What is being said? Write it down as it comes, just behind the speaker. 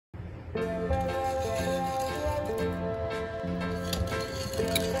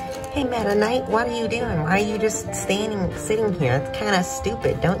Hey, Meta Knight, what are you doing? Why are you just sitting here? That's kind of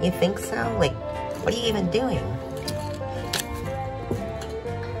stupid, don't you think so? Like, what are you even doing?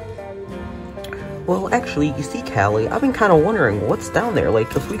 Well, actually, you see, Callie, I've been kind of wondering what's down there.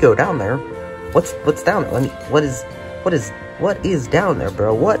 Like, if we go down there, what's down there? I mean, what is down there,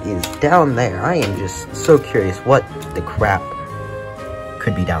 bro? What is down there? I am just so curious what the crap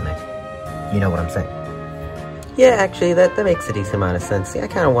could be down there. You know what I'm saying? Yeah, actually, that makes a decent amount of sense. Yeah, I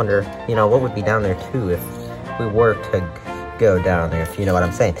kind of wonder, you know, what would be down there, too, if we were to go down there, if you know what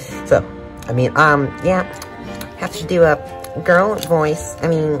I'm saying. So, I mean, yeah, have to do a girl voice. I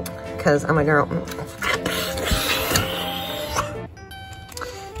mean, because I'm a girl.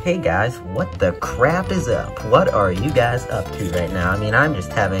 Hey, guys, what the crap is up? What are you guys up to right now? I mean, I'm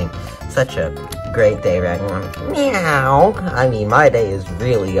just having such a great day right now. Meow. I mean, my day is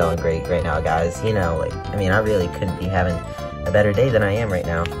really going great right now, guys. You know, like, I mean, I really couldn't be having a better day than I am right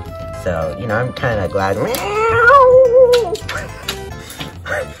now. So, you know, I'm kind of glad. Meow.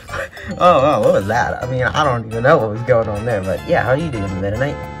 oh, what was that? I mean, I don't even know what was going on there, but yeah, how are you doing, Meta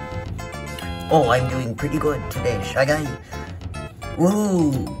Knight? Oh, I'm doing pretty good today, Shy Guy.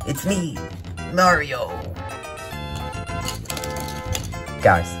 Woo, it's me, Mario.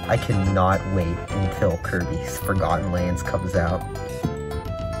 Guys, I cannot wait until Kirby's Forgotten Lands comes out.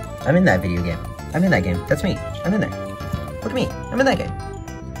 I'm in that video game. I'm in that game. That's me. I'm in there. Look at me. I'm in that game.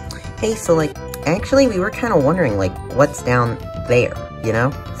 Hey, so, like, actually, we were kind of wondering, like, what's down there, you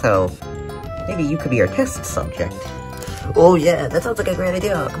know? So, maybe you could be our test subject. Oh, yeah, that sounds like a great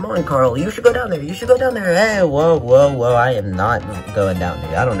idea. Come on, Carl. You should go down there. You should go down there. Hey, whoa. I am not going down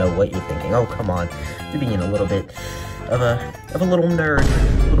there. I don't know what you're thinking. Oh, come on. You're being a little bit of a little nerd.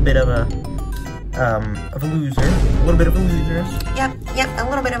 A little bit of a loser. A little bit of a loser. Yep, a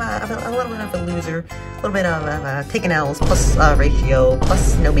little bit of a loser. A little bit of taking L's, plus ratio,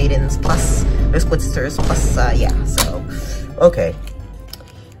 plus no maidens, plus no split sisters, plus, yeah, so. Okay.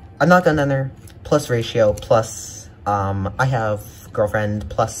 I'm not going down there. Plus ratio, plus, I have girlfriend,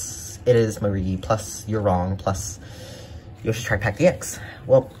 plus it is Marie, plus you're wrong, plus you should try Pack the X.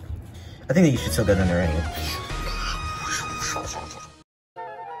 Well, I think that you should still go down there anyway.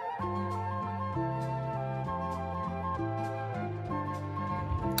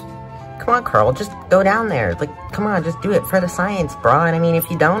 Come on, Carl, just go down there. Like, come on, just do it for the science, bro. And I mean, if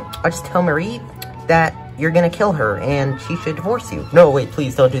you don't, I'll just tell Marie that you're gonna kill her and she should divorce you. No, wait,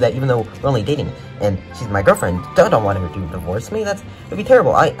 please don't do that, even though we're only dating and she's my girlfriend. I don't want her to divorce me. That'd be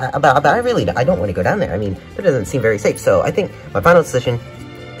terrible. But I really don't want to go down there. I mean, that doesn't seem very safe. So I think my final decision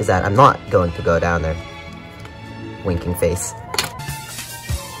is that I'm not going to go down there. Winking face.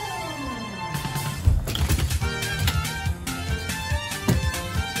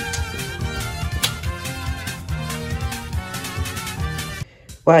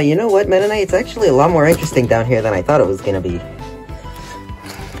 Wow, you know what, Meta Knight? It's actually a lot more interesting down here than I thought it was gonna be.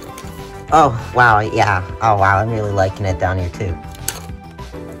 Oh, wow, yeah. Oh, wow, I'm really liking it down here, too.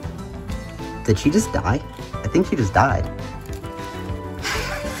 Did she just die? I think she just died.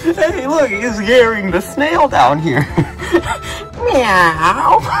 Hey, look, he's scaring the snail down here.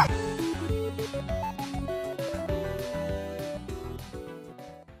 Meow.